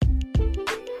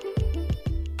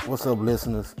What's up,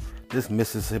 listeners? This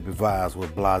Mississippi Vibes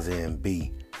with Blase and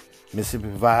B. Mississippi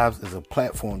Vibes is a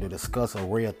platform to discuss a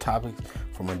array of topics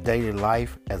from a daily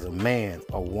life as a man,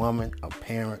 a woman, a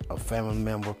parent, a family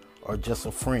member, or just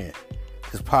a friend.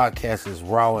 This podcast is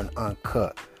raw and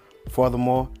uncut.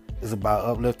 Furthermore, it's about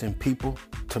uplifting people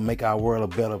to make our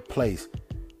world a better place.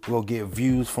 We'll get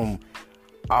views from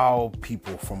all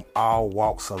people, from all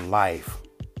walks of life.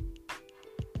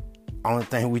 Only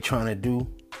thing we're trying to do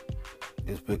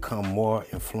is become more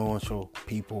influential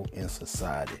people in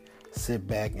society. Sit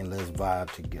back and let's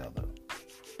vibe together.